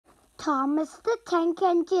Thomas the Tank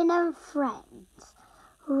Engine and Friends,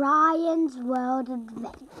 Ryan's World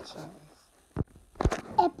Adventures.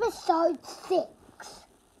 Episode 6,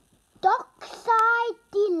 Dockside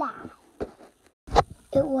Delay.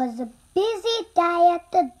 It was a busy day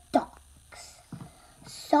at the docks.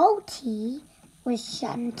 Salty was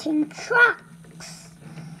shunting trucks,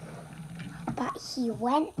 but he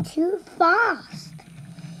went too fast.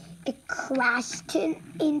 It crashed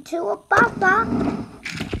into a buffer,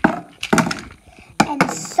 and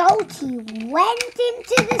Salty went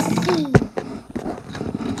into the sea.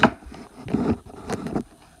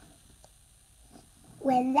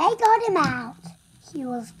 When they got him out, he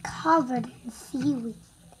was covered in seaweed.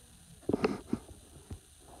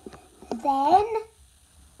 Then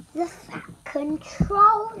the fat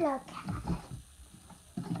controller came.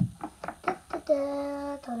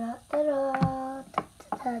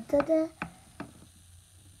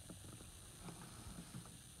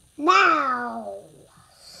 Now,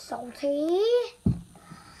 Salty,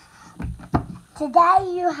 today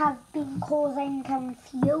you have been causing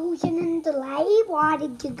confusion and delay. Why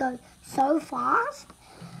did you go so fast?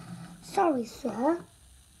 Sorry, sir.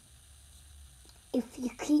 If you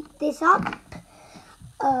keep this up,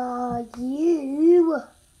 you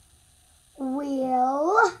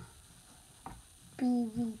will be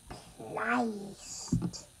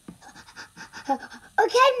replaced.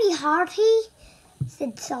 Okay, me hearty,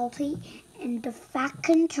 said Salty, and the fat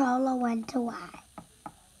controller went away.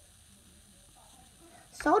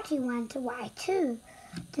 Salty went away too,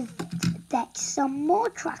 to fetch some more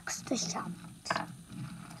trucks to shunt.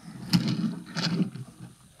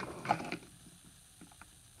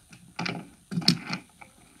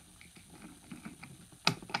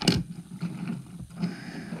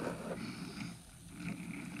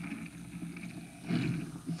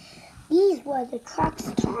 These were the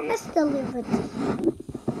trucks Thomas delivered to him.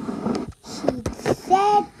 He'd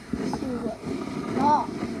said he would not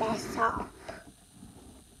mess up.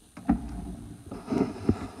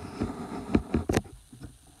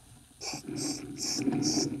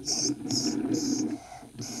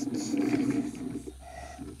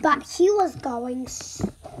 But he was going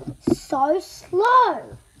so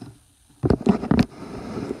slow.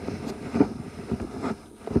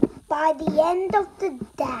 By the end of the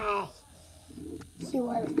day, he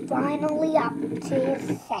was finally up to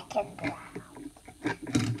his second round.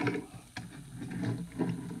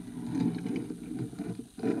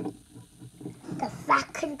 The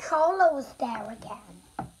fat controller was there again.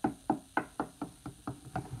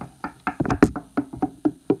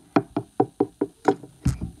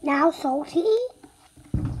 Now, Salty,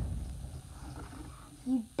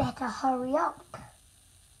 you'd better hurry up.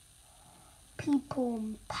 People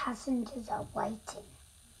and passengers are waiting,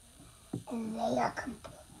 and they are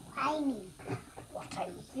complaining what a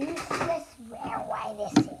useless railway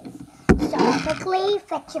this is. So quickly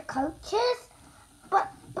fetch your coaches,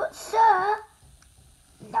 but sir,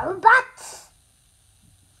 no buts.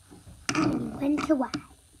 And he went away.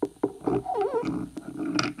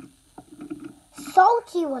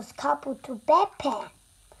 Salty was coupled to Beppe,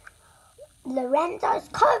 Lorenzo's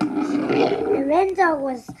coach. Lorenzo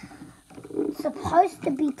was supposed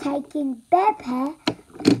to be taking Beppe,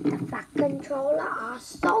 the fat controller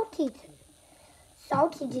asked Salty to.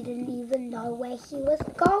 Salty didn't even know where he was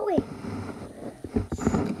going.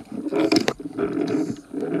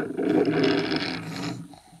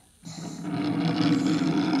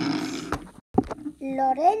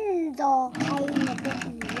 Lorenzo came a bit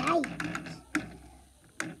late.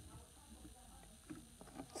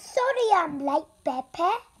 Sorry I'm late,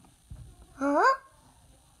 Beppe. Huh?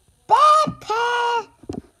 Beppe!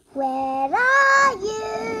 Where are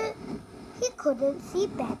you? He couldn't see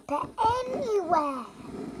Beppe anywhere.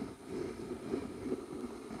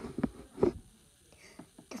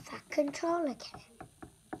 The fat controller came.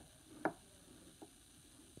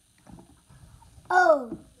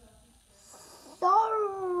 Oh,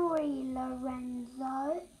 sorry,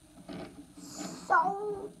 Lorenzo.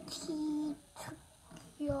 Salty took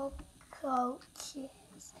your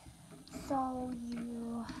coaches, so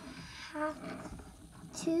you have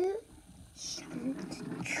to shunt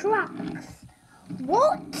trucks.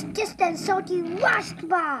 What? Just as Salty rushed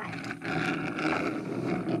by.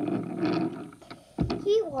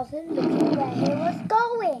 He wasn't looking where he was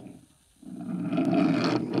going.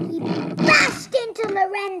 He bashed into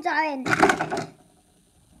Lorenzo and...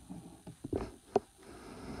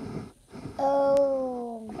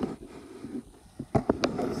 Oh... a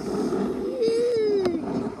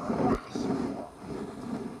huge crash.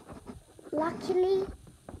 Luckily,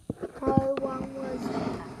 no one was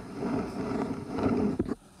hurt.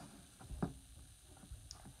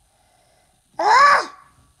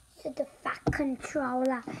 to the fat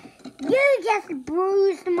controller. You just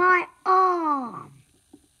bruised my arm.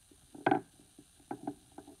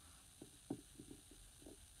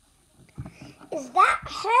 Is that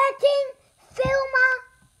hurting, Filma?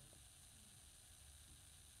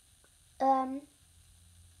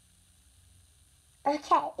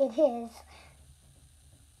 Okay, it is.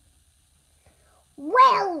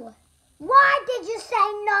 Well, why did you say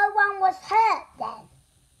no one was hurt then?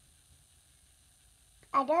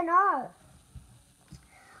 I don't know.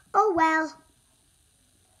 Oh well.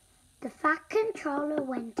 The fat controller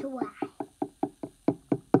went away.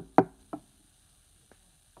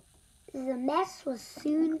 The mess was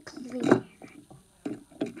soon clear.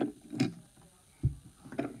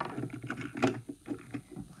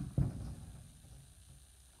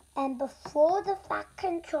 And before the fat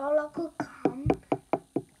controller could come,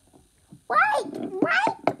 Wait!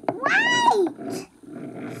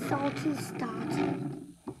 Salty started.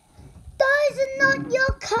 Those are not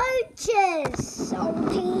your coaches,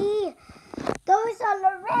 Salty. Those are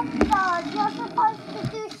Lorenzo's. You're supposed to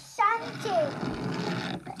do shunting.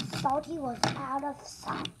 But Salty was out of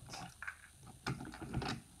sight.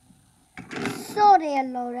 Sorry,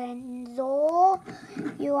 Lorenzo.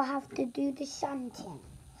 You have to do the shunting.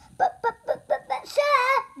 But, sir,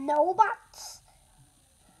 no buts.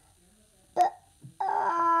 But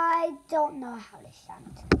I don't know how to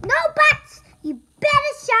shunt. No buts! You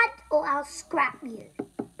better shunt or I'll scrap you.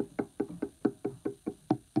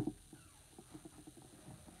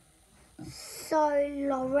 So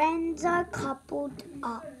Lorenzo coupled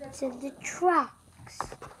up to the trucks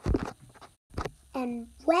and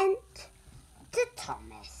went to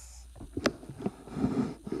Thomas.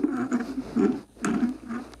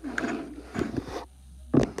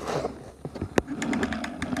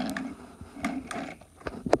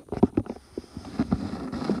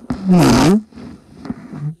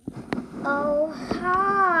 Oh,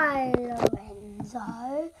 hi,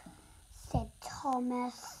 Lorenzo, said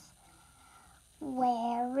Thomas.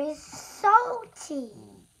 Where is Salty?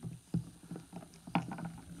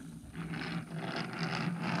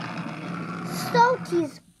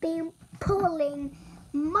 Salty's been pulling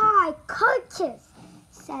my coaches,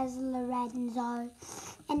 says Lorenzo,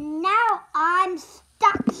 and now I'm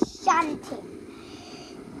stuck shunting.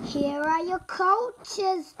 Here are your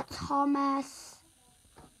coaches, Thomas.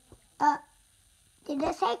 Did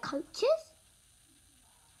I say coaches?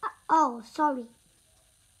 Oh, sorry.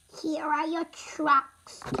 Here are your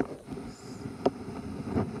trucks.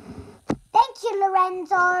 Thank you,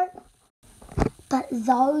 Lorenzo. But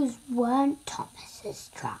those weren't Thomas's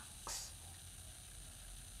trucks.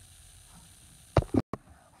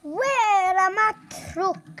 Where are my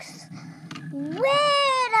trucks?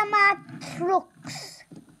 Where are my trucks?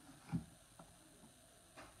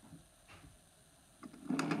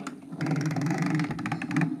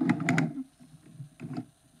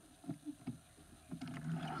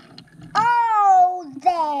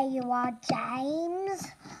 There you are, James.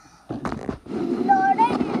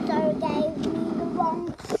 Lorenzo gave me the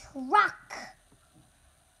wrong truck.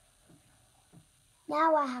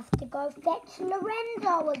 Now I have to go fetch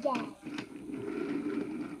Lorenzo again.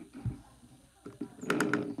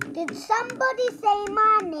 Did somebody say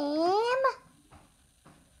my name?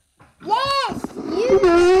 Yes, you,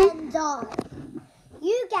 Lorenzo.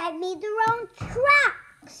 You gave me the wrong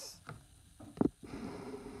trucks.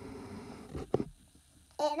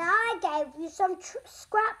 And I gave you some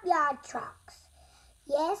scrapyard trucks.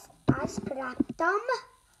 Yes, I scrapped them.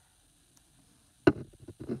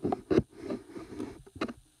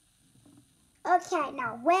 Okay,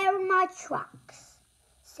 now where are my trucks?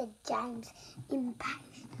 Said James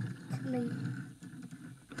impatiently.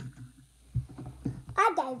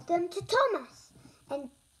 I gave them to Thomas.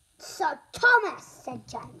 And so Thomas, said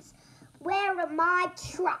James, where are my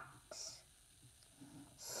trucks?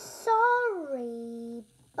 Sorry,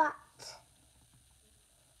 but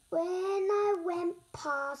when I went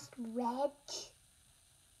past Reg,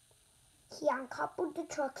 he uncoupled the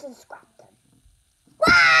trucks and scrapped them.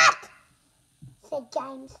 What? Said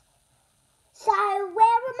James. So where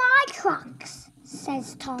are my trucks?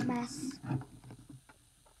 Says Thomas.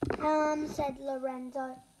 Said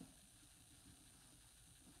Lorenzo.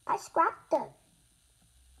 I scrapped them.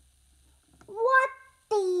 What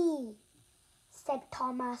the? Said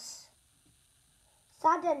Thomas.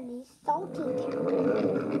 Suddenly, Salty came.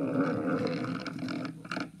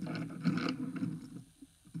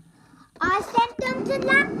 I sent them to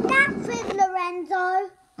Dockside, Lorenzo.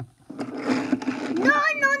 No.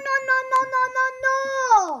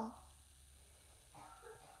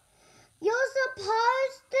 You're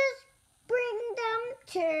supposed to bring them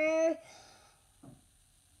to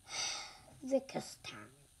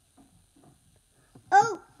Vickerstown.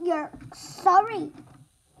 Oh, you're sorry.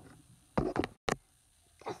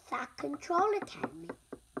 The Fat Controller came in.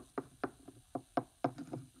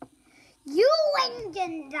 You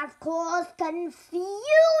engines have caused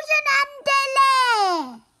confusion and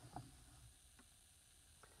delay.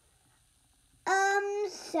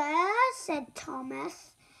 Sir, said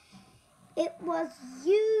Thomas, it was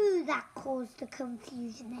you that caused the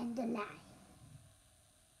confusion and delay.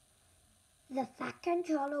 The Fat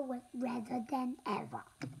Controller went redder than ever.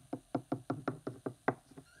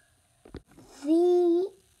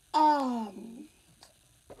 The end.